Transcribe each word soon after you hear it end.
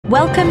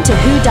Welcome to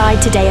Who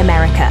Died Today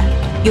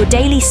America, your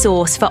daily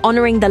source for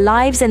honoring the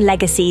lives and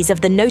legacies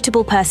of the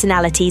notable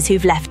personalities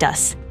who've left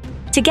us.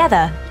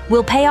 Together,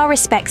 we'll pay our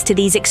respects to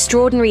these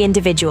extraordinary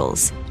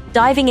individuals,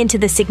 diving into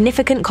the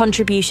significant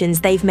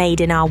contributions they've made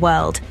in our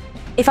world.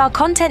 If our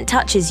content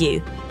touches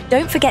you,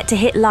 don't forget to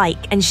hit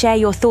like and share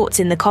your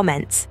thoughts in the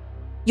comments.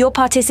 Your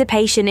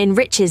participation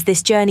enriches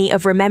this journey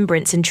of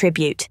remembrance and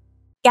tribute.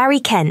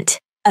 Gary Kent,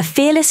 a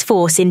fearless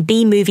force in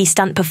B-movie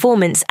stunt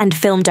performance and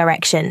film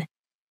direction.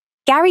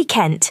 Gary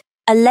Kent,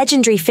 a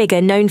legendary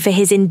figure known for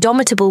his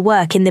indomitable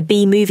work in the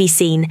B-movie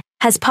scene,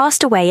 has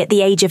passed away at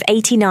the age of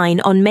 89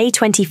 on May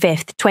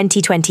 25,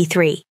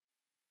 2023.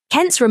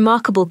 Kent's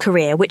remarkable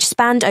career, which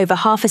spanned over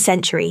half a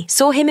century,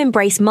 saw him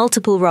embrace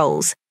multiple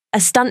roles: a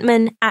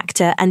stuntman,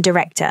 actor, and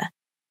director.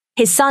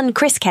 His son,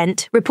 Chris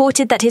Kent,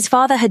 reported that his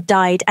father had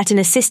died at an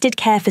assisted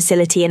care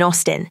facility in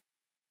Austin.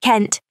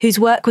 Kent, whose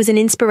work was an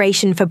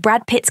inspiration for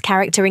Brad Pitt's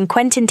character in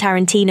Quentin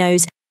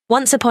Tarantino's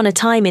Once Upon a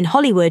Time in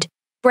Hollywood,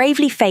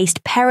 bravely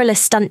faced perilous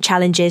stunt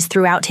challenges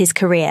throughout his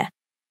career.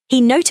 He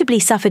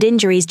notably suffered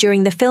injuries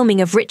during the filming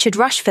of Richard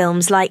Rush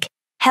films like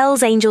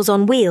Hell's Angels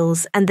on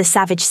Wheels and The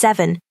Savage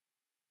Seven.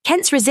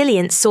 Kent's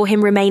resilience saw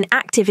him remain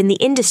active in the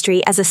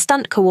industry as a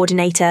stunt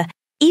coordinator,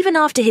 even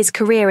after his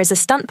career as a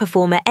stunt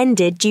performer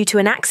ended due to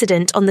an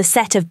accident on the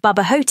set of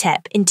Bubba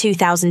Ho-Tep in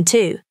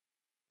 2002.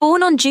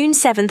 Born on June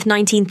 7,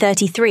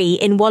 1933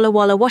 in Walla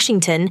Walla,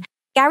 Washington,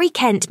 Gary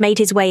Kent made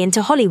his way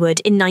into Hollywood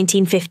in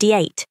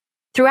 1958.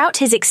 Throughout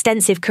his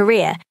extensive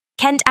career,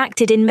 Kent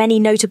acted in many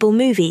notable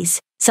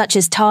movies, such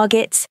as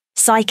Targets,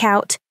 Psych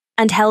Out,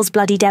 and Hell's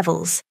Bloody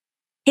Devils.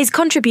 His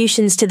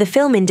contributions to the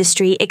film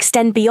industry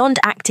extend beyond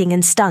acting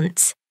and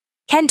stunts.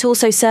 Kent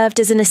also served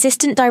as an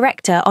assistant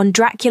director on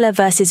Dracula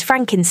vs.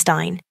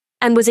 Frankenstein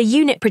and was a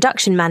unit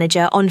production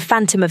manager on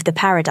Phantom of the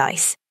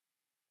Paradise.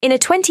 In a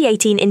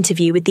 2018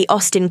 interview with the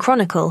Austin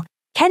Chronicle,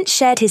 Kent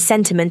shared his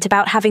sentiment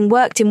about having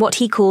worked in what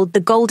he called the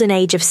golden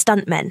age of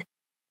stuntmen.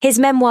 His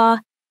memoir,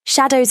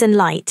 Shadows and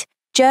Light,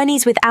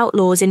 Journeys with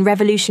Outlaws in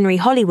Revolutionary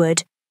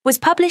Hollywood, was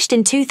published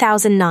in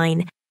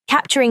 2009,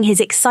 capturing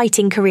his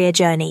exciting career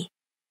journey.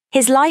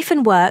 His life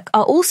and work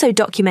are also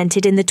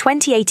documented in the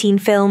 2018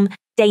 film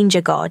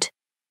Danger God.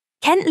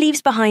 Kent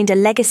leaves behind a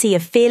legacy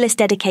of fearless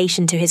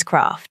dedication to his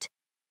craft.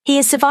 He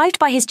is survived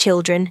by his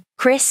children,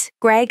 Chris,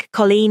 Greg,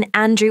 Colleen,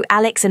 Andrew,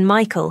 Alex, and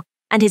Michael,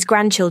 and his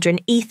grandchildren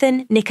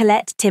Ethan,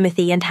 Nicolette,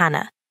 Timothy, and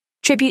Hannah.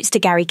 Tributes to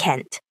Gary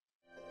Kent.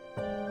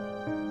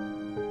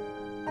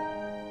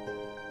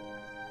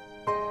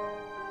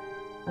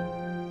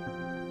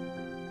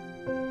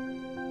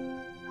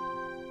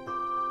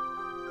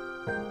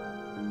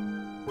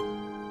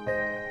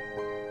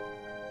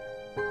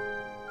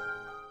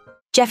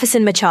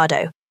 Jefferson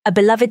Machado, a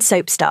beloved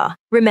soap star,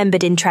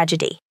 remembered in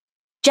tragedy.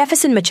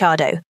 Jefferson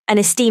Machado, an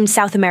esteemed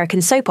South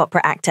American soap opera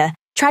actor,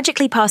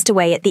 tragically passed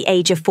away at the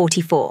age of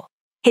 44.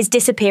 His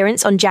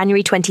disappearance on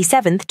January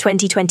 27,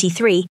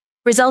 2023,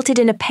 resulted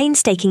in a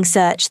painstaking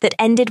search that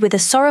ended with a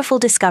sorrowful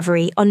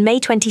discovery on May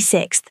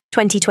 26,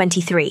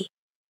 2023.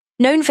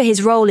 Known for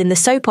his role in the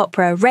soap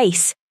opera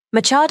Reis,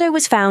 Machado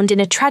was found in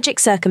a tragic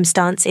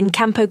circumstance in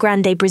Campo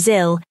Grande,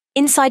 Brazil,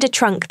 inside a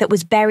trunk that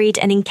was buried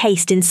and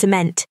encased in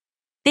cement.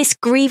 This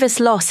grievous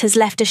loss has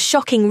left a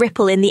shocking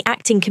ripple in the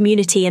acting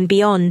community and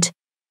beyond.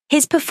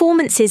 His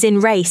performances in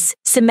Reis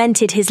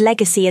cemented his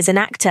legacy as an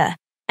actor,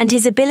 and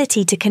his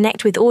ability to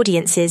connect with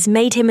audiences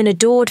made him an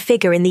adored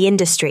figure in the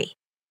industry.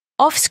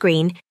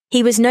 Off-screen,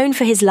 he was known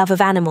for his love of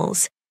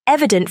animals,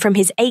 evident from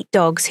his 8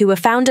 dogs who were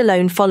found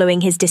alone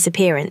following his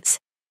disappearance.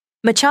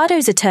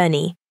 Machado's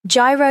attorney,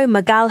 Jairo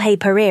Magalhães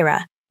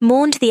Pereira,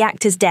 mourned the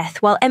actor's death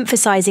while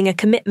emphasizing a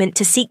commitment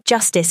to seek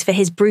justice for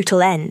his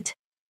brutal end.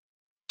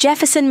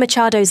 Jefferson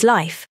Machado's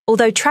life,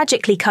 although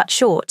tragically cut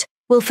short,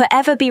 will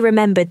forever be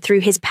remembered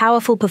through his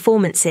powerful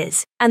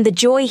performances and the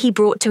joy he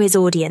brought to his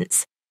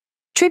audience.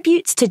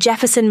 Tributes to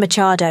Jefferson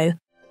Machado.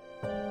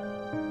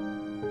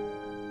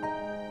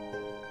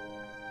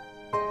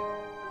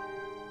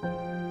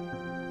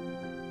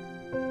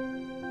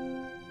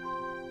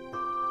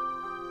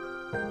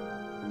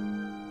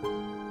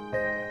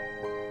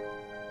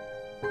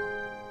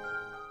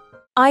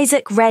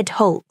 Isaac Red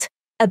Holt,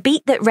 a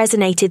beat that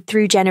resonated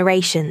through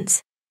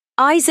generations.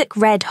 Isaac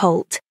Red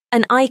Holt,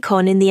 an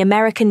icon in the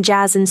American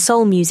jazz and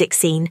soul music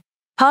scene,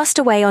 passed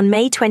away on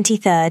May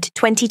 23,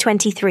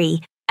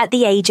 2023, at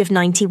the age of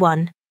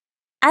 91.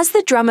 As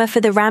the drummer for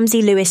the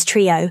Ramsey Lewis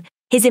Trio,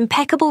 his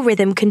impeccable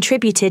rhythm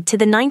contributed to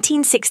the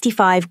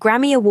 1965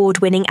 Grammy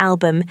Award-winning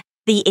album,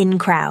 The In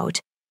Crowd.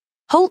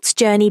 Holt's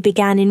journey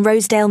began in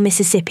Rosedale,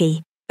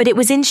 Mississippi, but it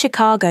was in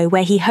Chicago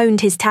where he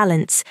honed his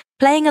talents,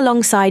 playing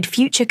alongside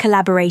future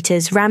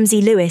collaborators Ramsey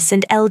Lewis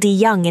and L.D.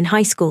 Young in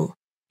high school.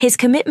 His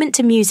commitment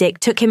to music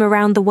took him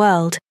around the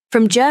world,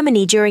 from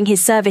Germany during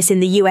his service in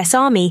the U.S.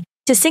 Army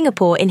to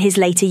Singapore in his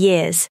later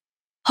years.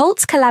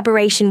 Holt's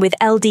collaboration with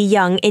L.D.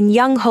 Young in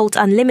Young Holt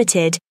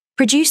Unlimited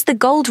produced the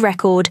gold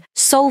record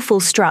Soulful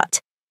Strut,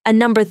 a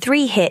number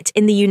 3 hit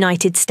in the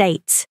United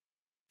States.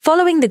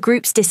 Following the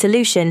group's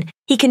dissolution,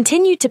 he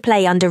continued to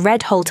play under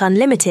Red Holt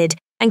Unlimited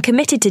and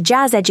committed to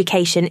jazz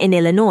education in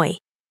Illinois.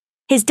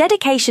 His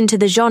dedication to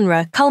the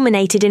genre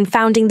culminated in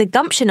founding the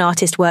Gumption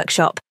Artist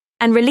Workshop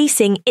and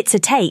releasing It's a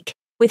Take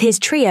with his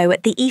trio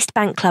at the East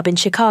Bank Club in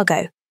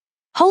Chicago.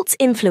 Holt's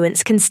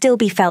influence can still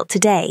be felt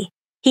today.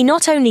 He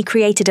not only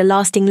created a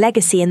lasting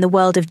legacy in the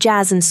world of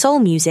jazz and soul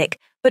music,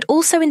 but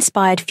also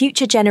inspired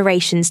future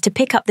generations to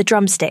pick up the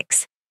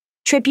drumsticks.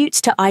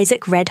 Tributes to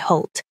Isaac Red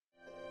Holt.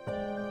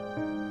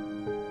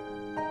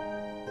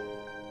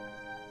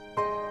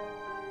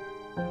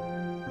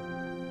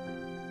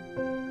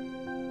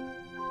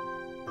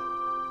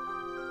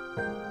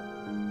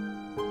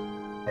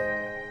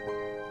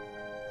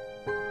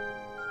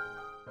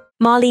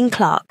 Marlene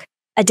Clark,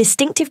 a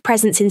distinctive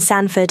presence in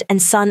Sanford and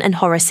Son and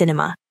horror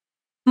cinema.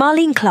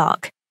 Marlene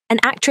Clark, an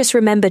actress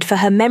remembered for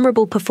her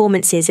memorable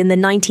performances in the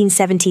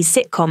 1970s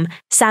sitcom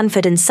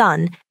Sanford and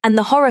Son and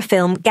the horror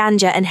film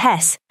Ganja and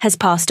Hess, has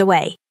passed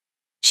away.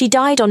 She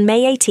died on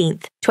May 18,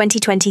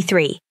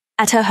 2023,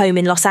 at her home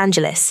in Los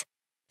Angeles.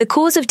 The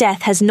cause of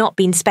death has not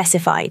been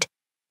specified.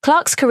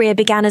 Clark's career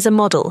began as a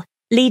model,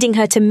 leading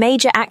her to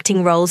major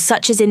acting roles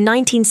such as in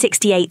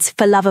 1968's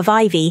For Love of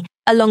Ivy,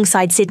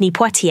 alongside Sidney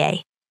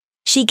Poitier.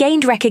 She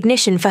gained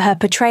recognition for her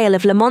portrayal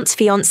of Lamont's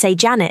fiancée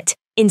Janet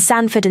in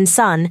Sanford and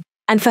Son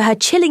and for her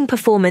chilling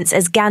performance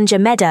as Ganja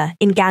Meda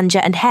in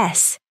Ganja and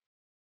Hess.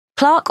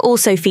 Clark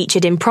also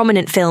featured in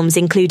prominent films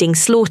including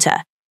Slaughter,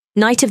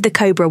 Night of the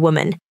Cobra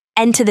Woman,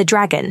 Enter the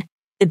Dragon,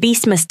 The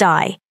Beast Must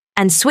Die,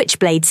 and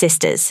Switchblade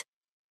Sisters.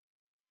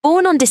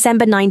 Born on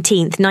December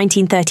 19,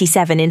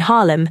 1937 in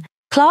Harlem,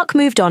 Clark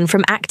moved on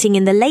from acting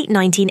in the late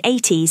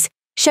 1980s,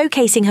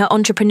 showcasing her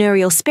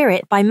entrepreneurial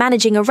spirit by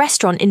managing a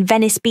restaurant in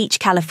Venice Beach,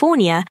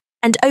 California,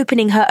 and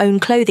opening her own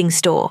clothing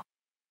store.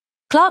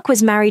 Clark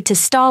was married to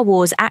Star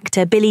Wars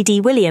actor Billy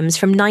D. Williams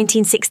from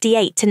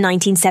 1968 to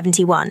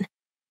 1971.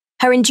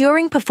 Her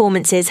enduring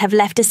performances have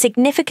left a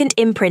significant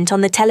imprint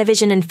on the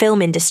television and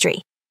film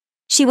industry.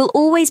 She will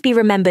always be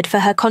remembered for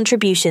her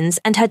contributions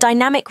and her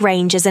dynamic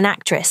range as an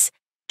actress.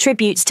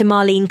 Tributes to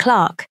Marlene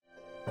Clark.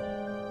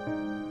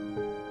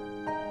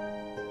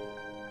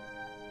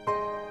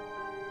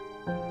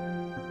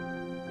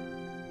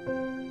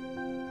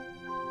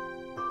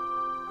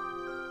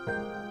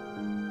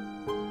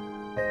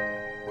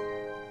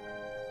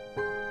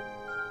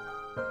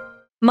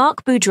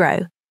 Mark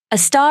Boudreaux, a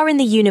star in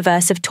the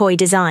universe of toy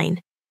design.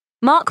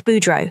 Mark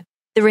Boudreaux,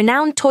 the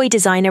renowned toy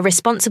designer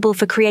responsible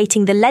for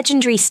creating the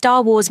legendary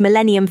Star Wars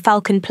Millennium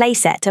Falcon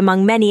playset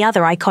among many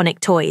other iconic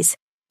toys,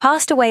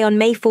 passed away on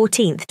May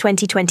 14,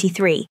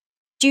 2023,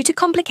 due to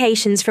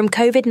complications from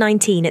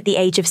COVID-19 at the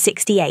age of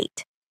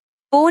 68.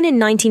 Born in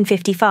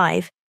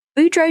 1955,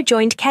 Boudreaux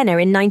joined Kenner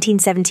in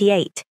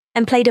 1978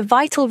 and played a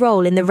vital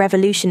role in the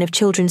revolution of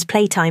children's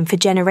playtime for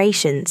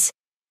generations.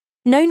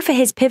 Known for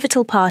his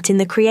pivotal part in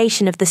the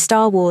creation of the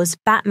Star Wars,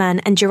 Batman,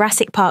 and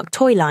Jurassic Park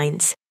toy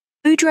lines,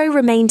 Boudreaux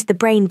remained the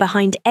brain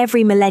behind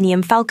every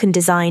Millennium Falcon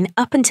design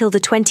up until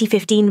the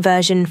 2015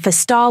 version for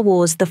Star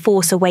Wars The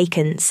Force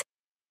Awakens.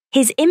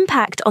 His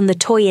impact on the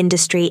toy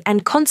industry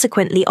and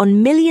consequently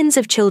on millions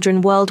of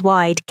children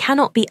worldwide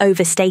cannot be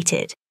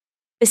overstated.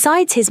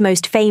 Besides his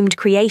most famed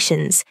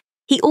creations,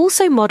 he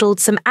also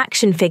modeled some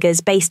action figures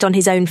based on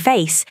his own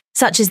face,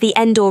 such as the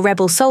Endor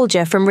Rebel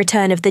Soldier from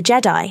Return of the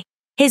Jedi.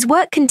 His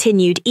work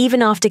continued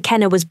even after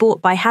Kenner was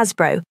bought by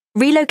Hasbro,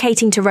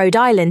 relocating to Rhode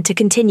Island to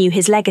continue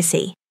his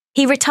legacy.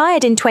 He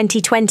retired in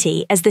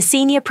 2020 as the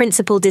senior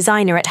principal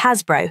designer at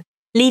Hasbro,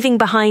 leaving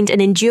behind an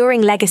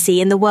enduring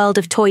legacy in the world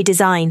of toy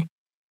design.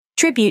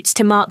 Tributes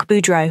to Mark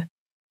Boudreaux.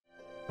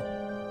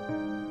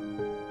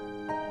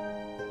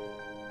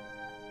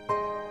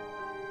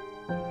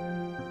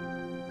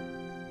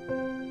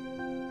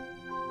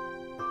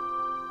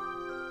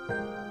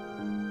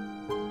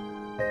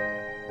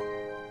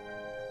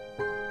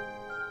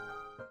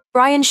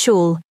 Brian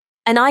Shul,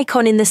 an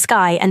icon in the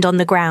sky and on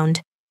the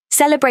ground.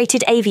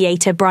 Celebrated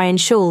aviator Brian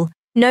Shul,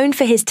 known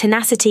for his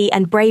tenacity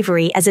and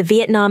bravery as a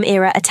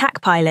Vietnam-era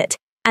attack pilot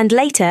and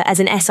later as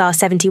an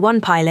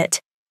SR-71 pilot,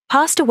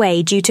 passed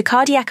away due to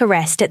cardiac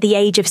arrest at the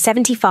age of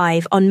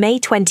 75 on May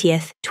 20,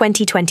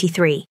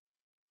 2023.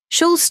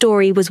 Shul's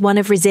story was one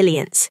of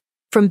resilience,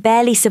 from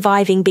barely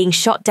surviving being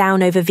shot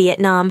down over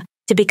Vietnam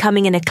to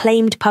becoming an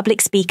acclaimed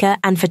public speaker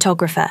and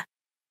photographer.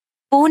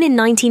 Born in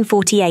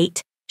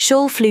 1948,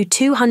 Shul flew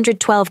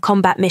 212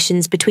 combat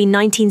missions between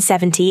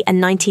 1970 and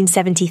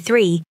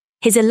 1973.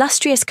 His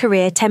illustrious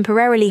career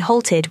temporarily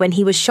halted when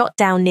he was shot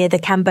down near the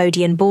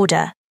Cambodian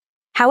border.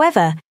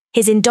 However,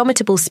 his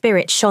indomitable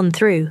spirit shone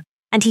through,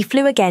 and he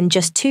flew again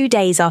just 2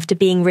 days after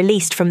being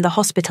released from the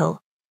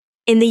hospital.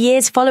 In the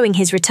years following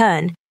his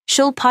return,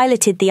 Shul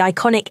piloted the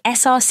iconic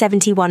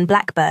SR-71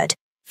 Blackbird,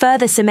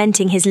 further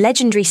cementing his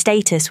legendary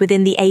status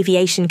within the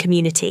aviation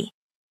community.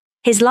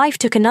 His life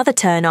took another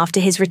turn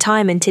after his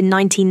retirement in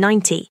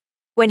 1990,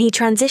 when he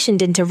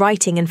transitioned into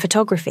writing and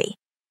photography.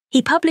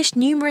 He published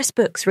numerous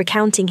books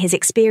recounting his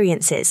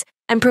experiences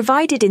and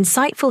provided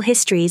insightful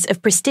histories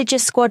of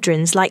prestigious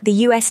squadrons like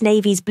the U.S.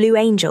 Navy's Blue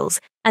Angels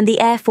and the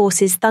Air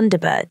Force's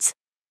Thunderbirds.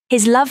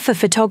 His love for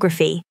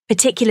photography,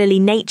 particularly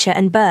nature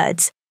and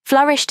birds,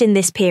 flourished in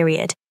this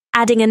period,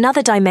 adding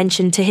another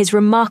dimension to his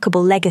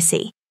remarkable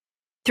legacy.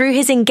 Through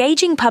his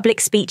engaging public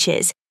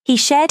speeches, he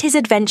shared his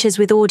adventures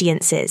with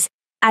audiences,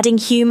 adding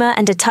humor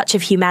and a touch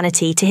of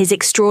humanity to his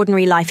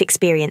extraordinary life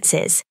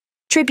experiences.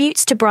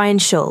 Tributes to Brian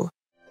Shul.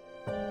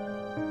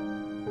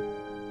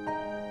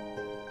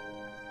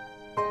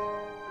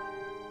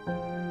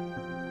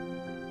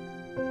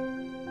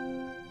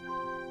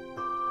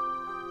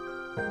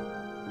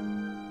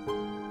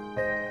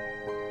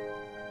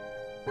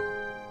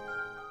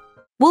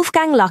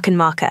 Wolfgang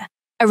Larkenmacher,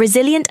 a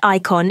resilient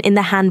icon in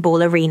the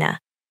handball arena.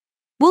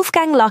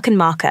 Wolfgang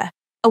Larkenmacher,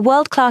 a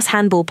world-class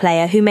handball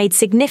player who made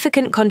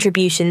significant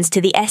contributions to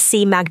the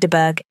SC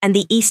Magdeburg and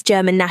the East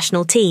German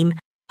national team,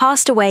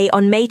 passed away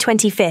on May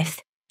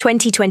 25,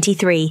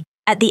 2023,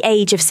 at the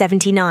age of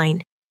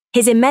 79.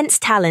 His immense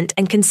talent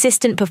and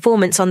consistent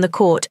performance on the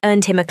court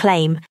earned him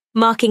acclaim,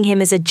 marking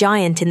him as a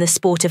giant in the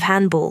sport of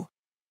handball.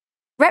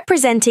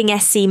 Representing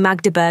SC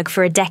Magdeburg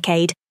for a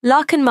decade,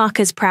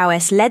 Larkenmacher's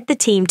prowess led the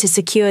team to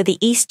secure the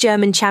East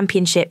German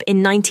Championship in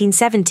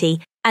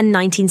 1970 and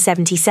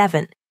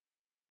 1977.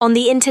 On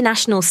the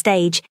international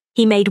stage,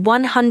 he made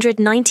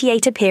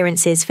 198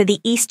 appearances for the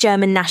East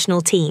German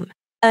national team,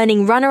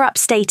 earning runner-up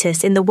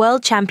status in the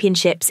World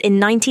Championships in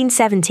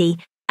 1970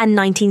 and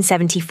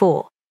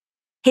 1974.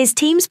 His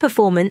team's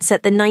performance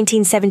at the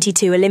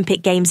 1972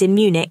 Olympic Games in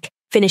Munich,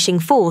 finishing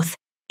fourth,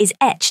 is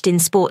etched in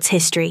sports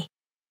history.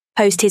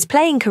 Post his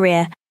playing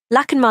career,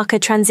 Larkenmacher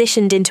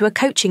transitioned into a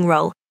coaching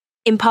role,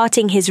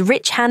 imparting his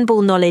rich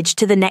handball knowledge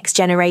to the next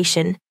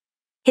generation.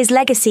 His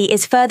legacy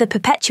is further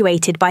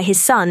perpetuated by his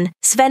son,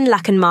 Sven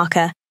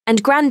Larkenmacher,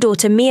 and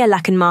granddaughter Mia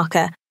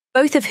Larkenmacher,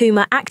 both of whom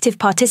are active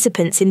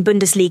participants in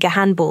Bundesliga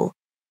handball.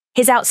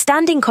 His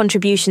outstanding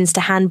contributions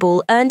to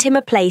handball earned him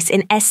a place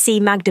in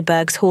SC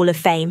Magdeburg's Hall of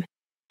Fame.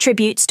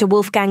 Tributes to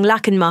Wolfgang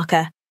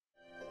Larkenmacher.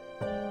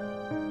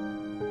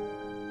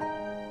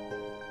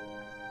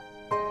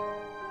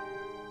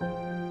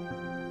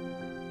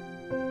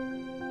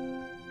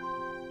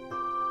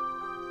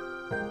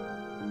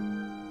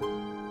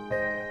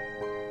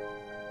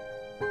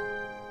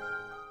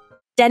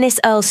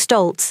 Dennis Earl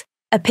Stoltz,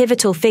 a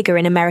pivotal figure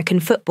in American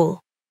football.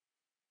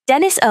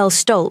 Dennis Earl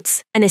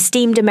Stoltz, an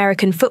esteemed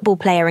American football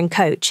player and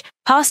coach,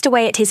 passed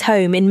away at his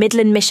home in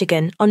Midland,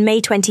 Michigan on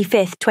May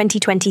 25,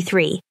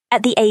 2023,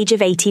 at the age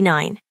of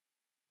 89.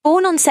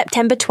 Born on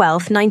September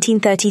 12,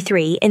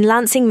 1933, in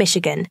Lansing,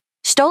 Michigan,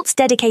 Stoltz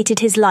dedicated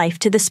his life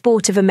to the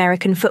sport of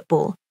American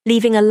football,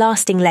 leaving a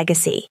lasting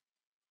legacy.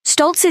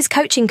 Stoltz's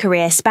coaching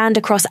career spanned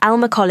across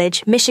Alma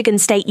College, Michigan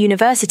State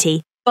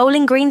University,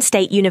 Bowling Green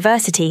State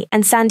University,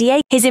 and San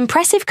Diego. His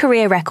impressive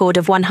career record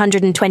of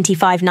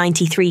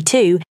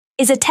 125-93-2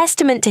 is a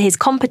testament to his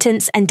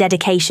competence and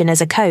dedication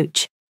as a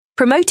coach.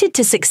 Promoted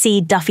to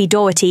succeed Duffy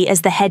Daugherty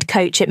as the head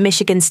coach at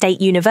Michigan State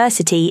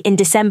University in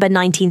December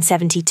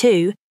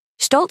 1972,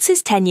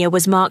 Stoltz's tenure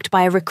was marked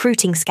by a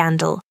recruiting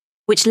scandal,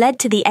 which led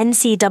to the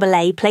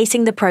NCAA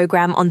placing the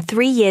program on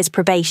 3 years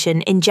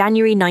probation in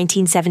January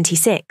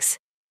 1976.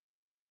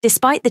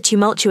 Despite the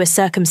tumultuous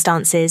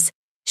circumstances,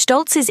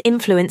 Stoltz's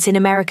influence in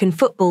American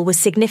football was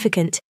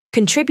significant,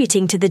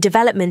 contributing to the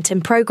development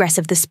and progress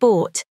of the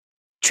sport.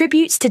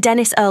 Tributes to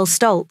Dennis Earl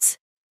Stoltz.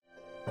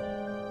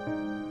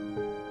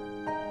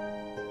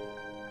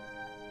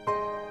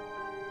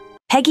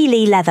 Peggy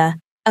Lee Leather,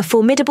 a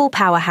formidable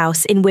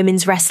powerhouse in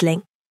women's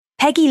wrestling.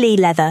 Peggy Lee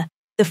Leather,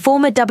 the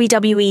former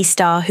WWE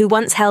star who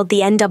once held the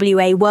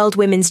NWA World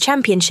Women's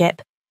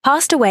Championship,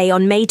 passed away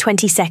on May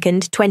 22,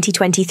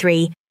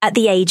 2023, at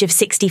the age of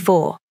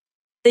 64.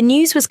 The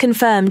news was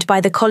confirmed by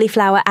the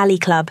Cauliflower Alley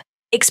Club,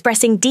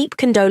 expressing deep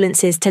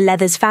condolences to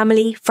Leather's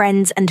family,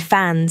 friends, and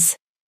fans.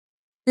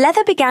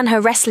 Leather began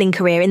her wrestling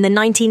career in the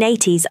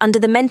 1980s under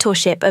the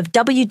mentorship of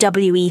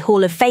WWE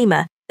Hall of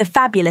Famer, the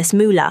fabulous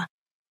Moolah.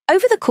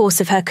 Over the course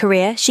of her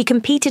career, she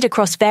competed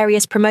across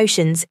various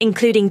promotions,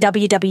 including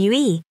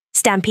WWE,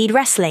 Stampede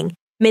Wrestling,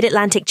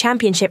 Mid-Atlantic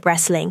Championship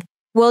Wrestling,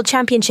 World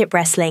Championship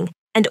Wrestling,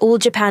 and All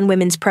Japan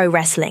Women's Pro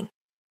Wrestling.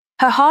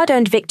 Her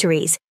hard-earned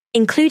victories,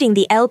 including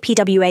the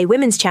LPWA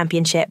Women's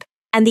Championship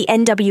and the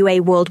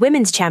NWA World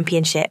Women's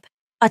Championship,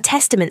 are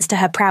testaments to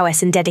her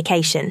prowess and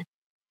dedication.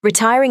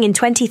 Retiring in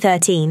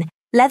 2013,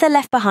 Leather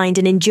left behind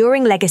an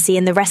enduring legacy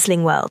in the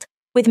wrestling world,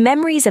 with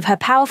memories of her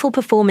powerful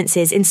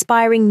performances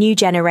inspiring new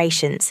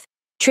generations.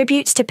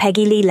 Tributes to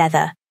Peggy Lee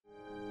Leather.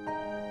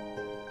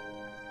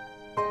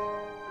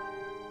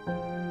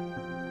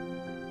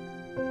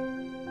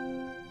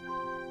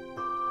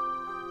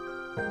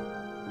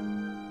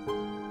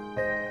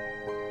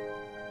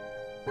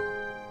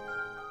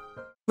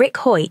 Rick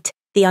Hoyt,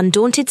 the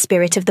undaunted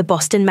spirit of the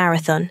Boston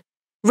Marathon.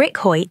 Rick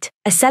Hoyt,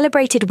 a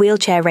celebrated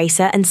wheelchair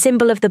racer and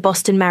symbol of the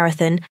Boston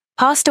Marathon,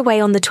 passed away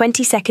on the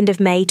 22nd of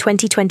May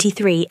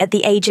 2023 at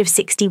the age of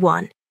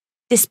 61.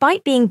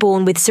 Despite being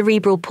born with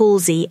cerebral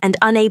palsy and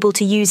unable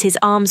to use his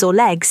arms or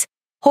legs,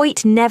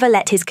 Hoyt never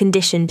let his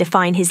condition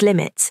define his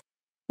limits.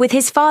 With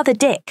his father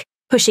Dick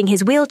pushing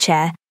his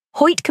wheelchair,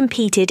 Hoyt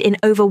competed in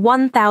over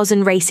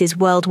 1,000 races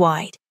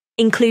worldwide,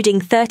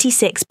 including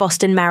 36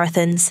 Boston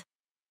Marathons.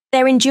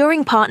 Their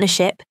enduring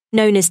partnership,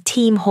 known as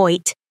Team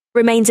Holt,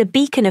 remains a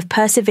beacon of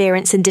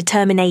perseverance and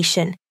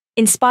determination,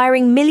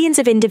 inspiring millions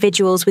of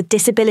individuals with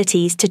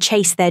disabilities to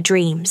chase their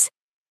dreams.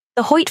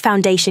 The Holt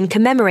Foundation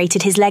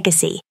commemorated his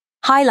legacy,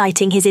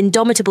 highlighting his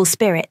indomitable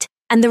spirit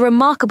and the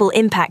remarkable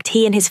impact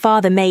he and his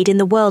father made in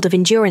the world of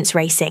endurance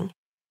racing.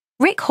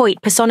 Rick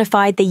Holt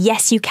personified the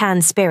Yes You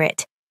Can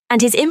spirit,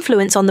 and his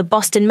influence on the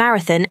Boston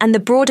Marathon and the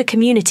broader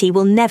community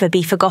will never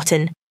be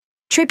forgotten.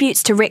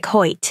 Tributes to Rick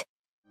Holt.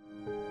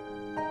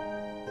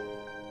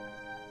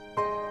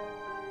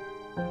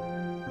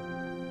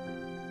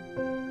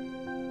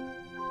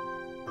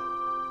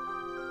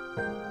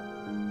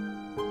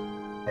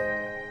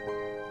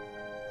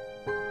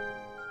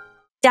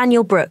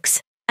 Daniel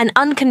Brooks, an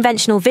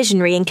unconventional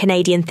visionary in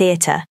Canadian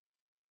theatre.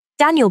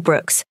 Daniel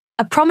Brooks,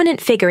 a prominent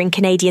figure in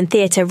Canadian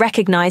theatre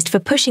recognised for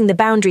pushing the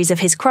boundaries of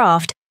his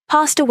craft,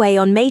 passed away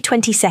on May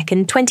 22,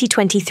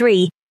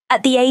 2023,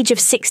 at the age of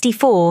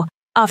 64,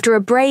 after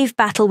a brave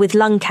battle with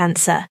lung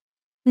cancer.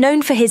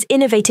 Known for his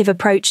innovative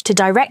approach to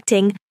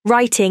directing,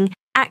 writing,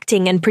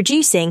 acting and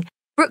producing,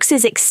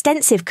 Brooks's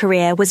extensive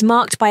career was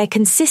marked by a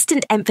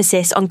consistent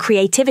emphasis on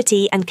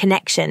creativity and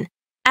connection.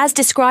 As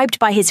described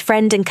by his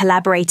friend and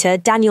collaborator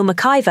Daniel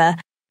McIver,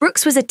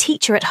 Brooks was a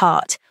teacher at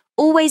heart,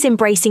 always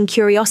embracing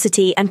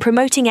curiosity and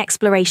promoting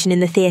exploration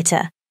in the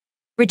theatre.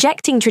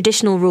 Rejecting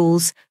traditional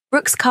rules,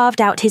 Brooks carved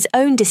out his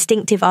own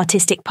distinctive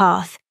artistic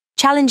path,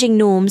 challenging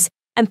norms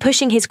and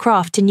pushing his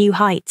craft to new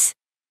heights.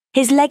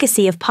 His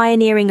legacy of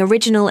pioneering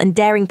original and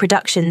daring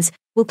productions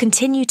will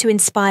continue to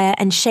inspire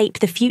and shape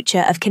the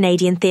future of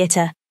Canadian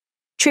theatre.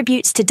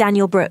 Tributes to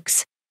Daniel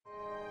Brooks.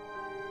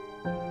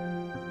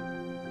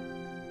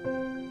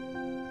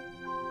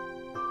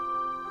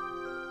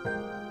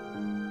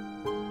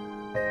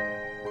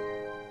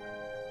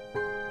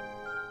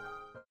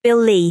 Bill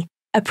Lee,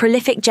 a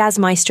prolific jazz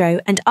maestro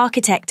and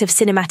architect of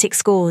cinematic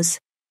scores.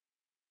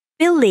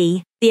 Bill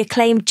Lee, the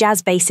acclaimed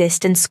jazz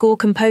bassist and score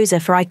composer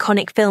for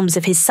iconic films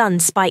of his son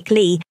Spike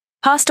Lee,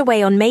 passed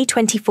away on May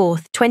 24,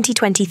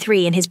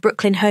 2023 in his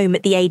Brooklyn home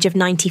at the age of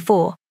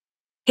 94.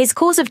 His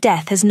cause of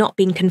death has not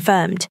been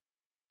confirmed.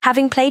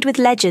 Having played with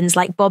legends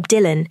like Bob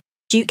Dylan,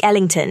 Duke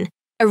Ellington,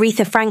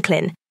 Aretha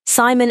Franklin,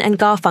 Simon and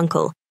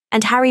Garfunkel,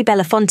 and Harry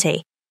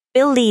Belafonte,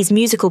 Bill Lee's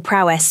musical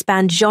prowess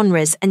spanned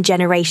genres and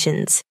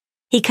generations.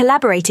 He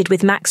collaborated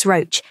with Max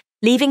Roach,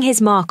 leaving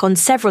his mark on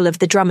several of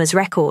the drummer's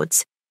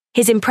records.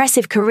 His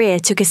impressive career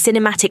took a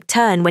cinematic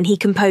turn when he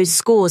composed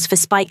scores for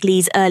Spike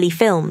Lee's early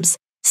films,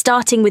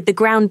 starting with the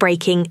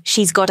groundbreaking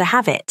She's Gotta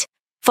Have It,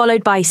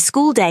 followed by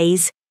School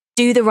Days,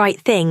 Do the Right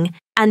Thing,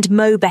 and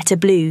Mo Better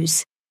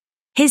Blues.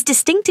 His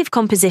distinctive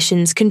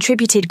compositions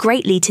contributed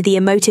greatly to the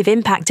emotive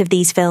impact of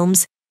these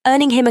films,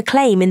 earning him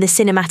acclaim in the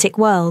cinematic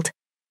world.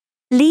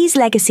 Lee's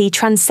legacy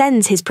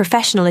transcends his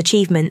professional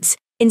achievements,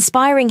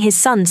 inspiring his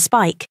son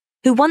Spike,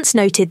 who once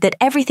noted that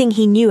everything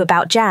he knew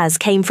about jazz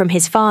came from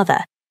his father.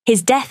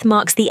 His death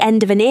marks the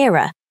end of an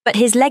era, but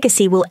his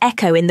legacy will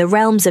echo in the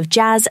realms of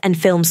jazz and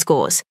film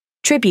scores.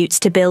 Tributes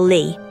to Bill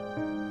Lee.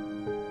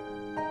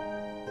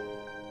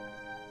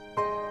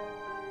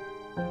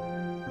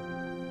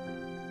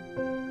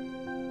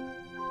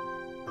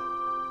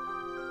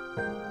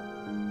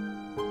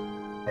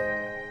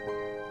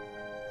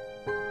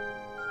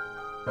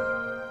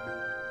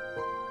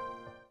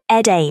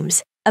 Ed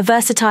Ames, a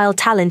versatile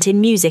talent in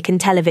music and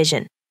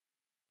television.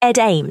 Ed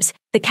Ames,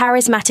 the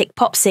charismatic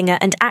pop singer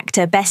and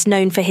actor best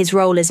known for his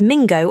role as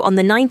Mingo on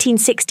the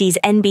 1960s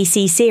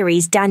NBC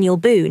series Daniel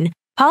Boone,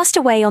 passed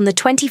away on the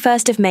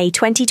 21st of May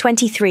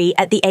 2023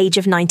 at the age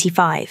of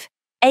 95.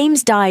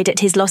 Ames died at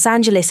his Los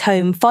Angeles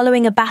home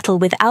following a battle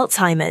with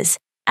Alzheimer's,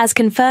 as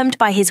confirmed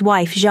by his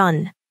wife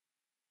Jeanne.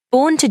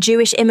 Born to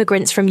Jewish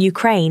immigrants from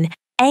Ukraine,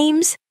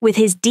 Ames, with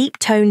his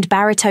deep-toned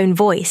baritone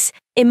voice,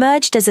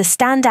 emerged as a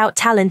standout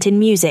talent in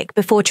music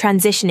before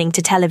transitioning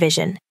to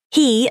television.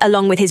 He,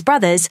 along with his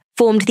brothers,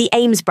 formed the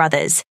Ames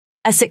Brothers,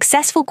 a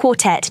successful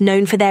quartet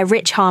known for their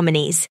rich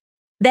harmonies.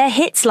 Their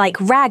hits like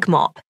Rag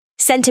Mop,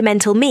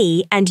 Sentimental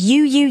Me, and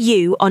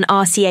You on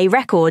RCA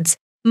Records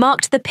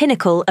marked the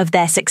pinnacle of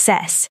their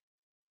success.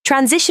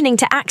 Transitioning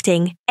to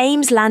acting,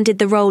 Ames landed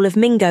the role of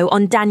Mingo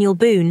on Daniel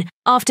Boone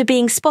after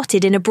being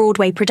spotted in a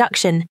Broadway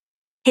production.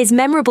 His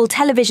memorable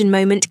television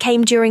moment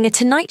came during a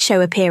Tonight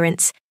Show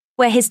appearance,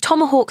 where his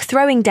tomahawk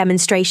throwing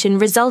demonstration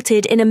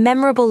resulted in a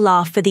memorable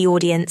laugh for the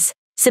audience,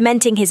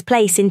 cementing his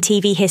place in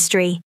TV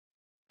history.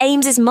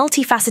 Ames's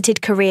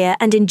multifaceted career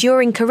and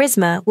enduring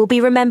charisma will be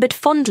remembered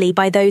fondly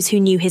by those who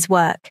knew his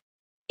work.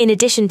 In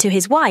addition to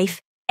his wife,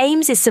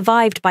 Ames is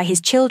survived by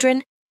his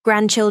children,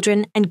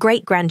 grandchildren, and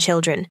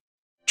great-grandchildren.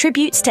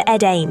 Tributes to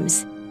Ed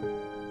Ames.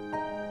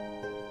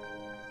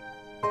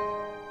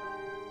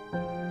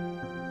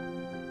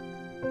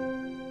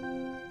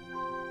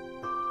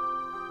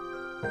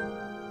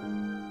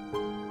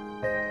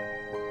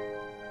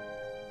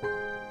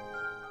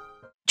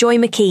 Joy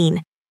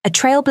McKean, a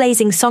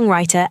trailblazing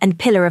songwriter and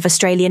pillar of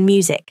Australian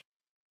music.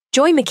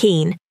 Joy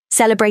McKean,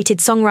 celebrated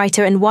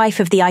songwriter and wife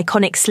of the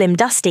iconic Slim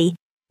Dusty,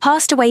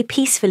 passed away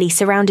peacefully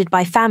surrounded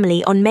by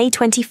family on May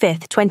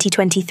 25,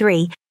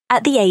 2023,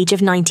 at the age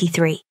of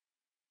 93.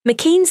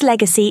 McKean's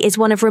legacy is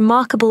one of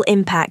remarkable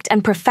impact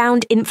and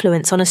profound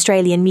influence on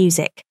Australian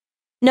music.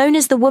 Known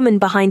as the woman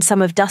behind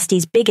some of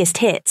Dusty's biggest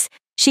hits,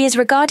 she is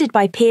regarded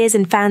by peers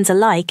and fans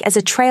alike as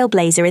a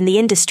trailblazer in the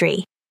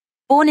industry.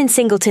 Born in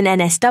Singleton,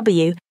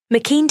 NSW,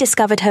 McKean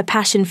discovered her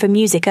passion for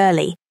music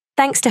early,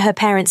 thanks to her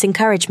parents'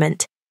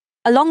 encouragement.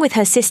 Along with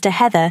her sister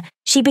Heather,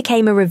 she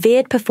became a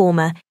revered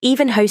performer,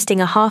 even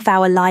hosting a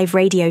half-hour live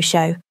radio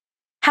show.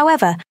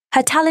 However,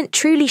 her talent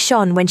truly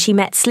shone when she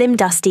met Slim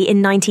Dusty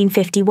in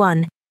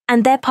 1951,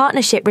 and their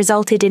partnership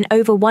resulted in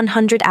over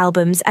 100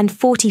 albums and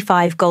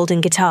 45 golden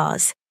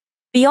guitars.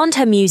 Beyond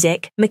her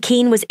music,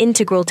 McKean was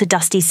integral to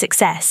Dusty's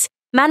success,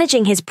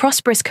 managing his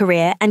prosperous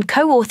career and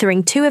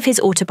co-authoring 2 of his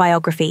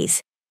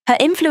autobiographies. Her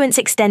influence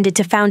extended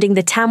to founding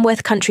the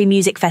Tamworth Country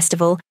Music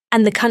Festival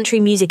and the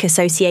Country Music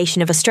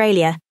Association of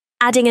Australia,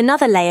 adding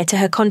another layer to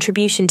her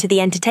contribution to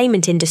the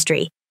entertainment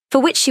industry, for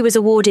which she was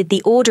awarded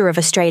the Order of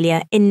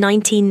Australia in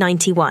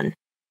 1991.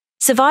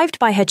 Survived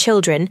by her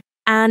children,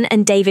 Anne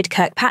and David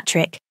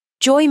Kirkpatrick,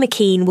 Joy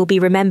McKean will be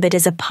remembered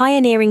as a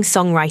pioneering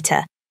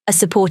songwriter, a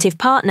supportive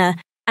partner,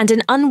 and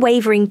an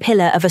unwavering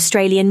pillar of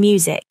Australian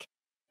music.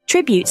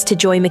 Tributes to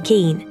Joy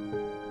McKean.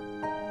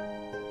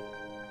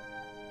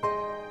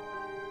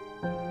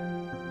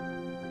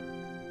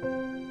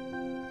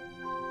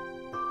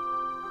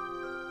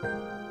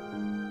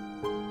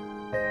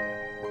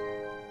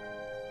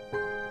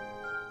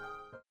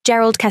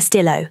 Gerald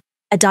Castillo,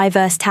 a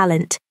diverse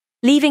talent,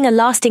 leaving a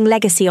lasting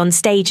legacy on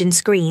stage and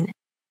screen.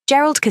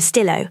 Gerald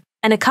Castillo,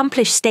 an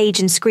accomplished stage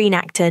and screen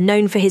actor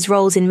known for his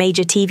roles in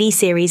major TV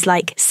series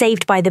like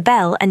Saved by the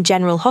Bell and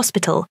General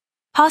Hospital,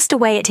 passed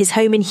away at his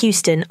home in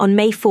Houston on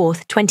May 4,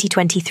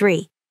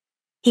 2023.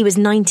 He was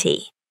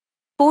 90.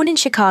 Born in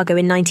Chicago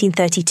in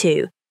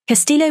 1932,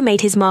 Castillo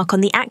made his mark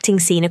on the acting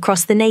scene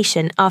across the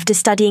nation after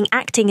studying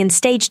acting and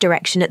stage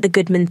direction at the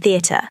Goodman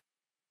Theatre.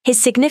 His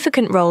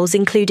significant roles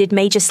included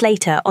Major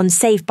Slater on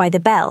Saved by the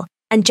Bell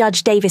and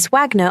Judge Davis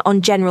Wagner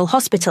on General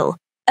Hospital,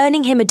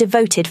 earning him a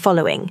devoted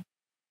following.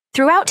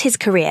 Throughout his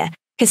career,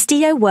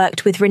 Castillo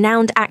worked with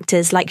renowned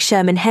actors like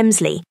Sherman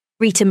Hemsley,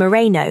 Rita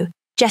Moreno,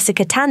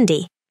 Jessica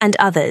Tandy, and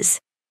others.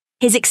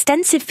 His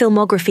extensive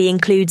filmography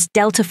includes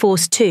Delta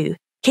Force 2,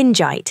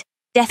 Kinjite,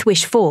 Death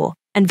Wish 4,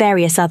 and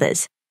various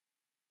others.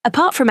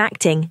 Apart from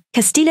acting,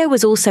 Castillo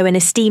was also an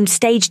esteemed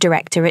stage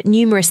director at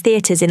numerous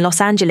theaters in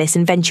Los Angeles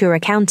and Ventura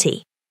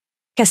County.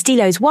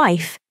 Castillo's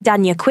wife,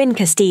 Dania Quinn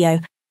Castillo,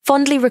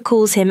 fondly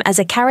recalls him as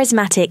a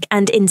charismatic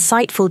and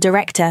insightful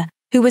director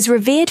who was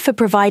revered for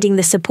providing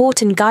the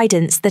support and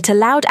guidance that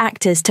allowed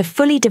actors to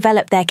fully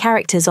develop their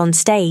characters on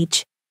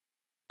stage.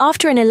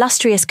 After an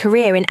illustrious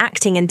career in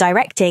acting and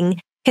directing,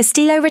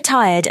 Castillo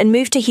retired and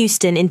moved to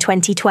Houston in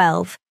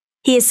 2012.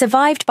 He is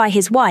survived by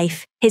his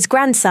wife, his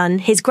grandson,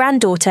 his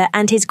granddaughter,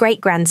 and his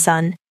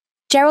great-grandson.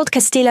 Gerald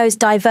Castillo's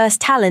diverse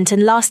talent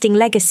and lasting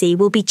legacy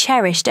will be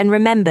cherished and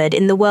remembered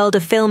in the world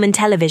of film and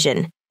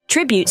television.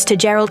 Tributes to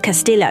Gerald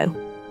Castillo.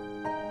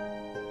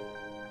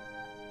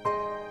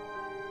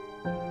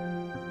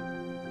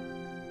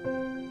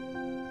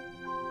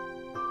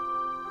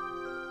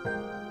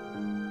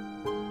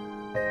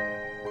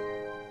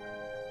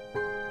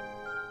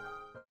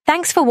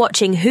 Thanks for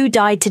watching Who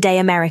Died Today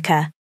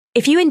America.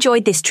 If you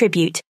enjoyed this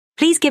tribute,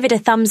 please give it a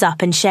thumbs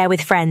up and share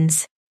with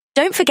friends.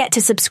 Don't forget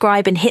to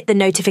subscribe and hit the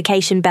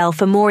notification bell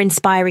for more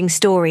inspiring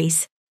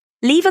stories.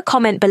 Leave a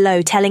comment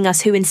below telling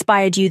us who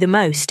inspired you the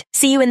most.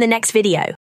 See you in the next video.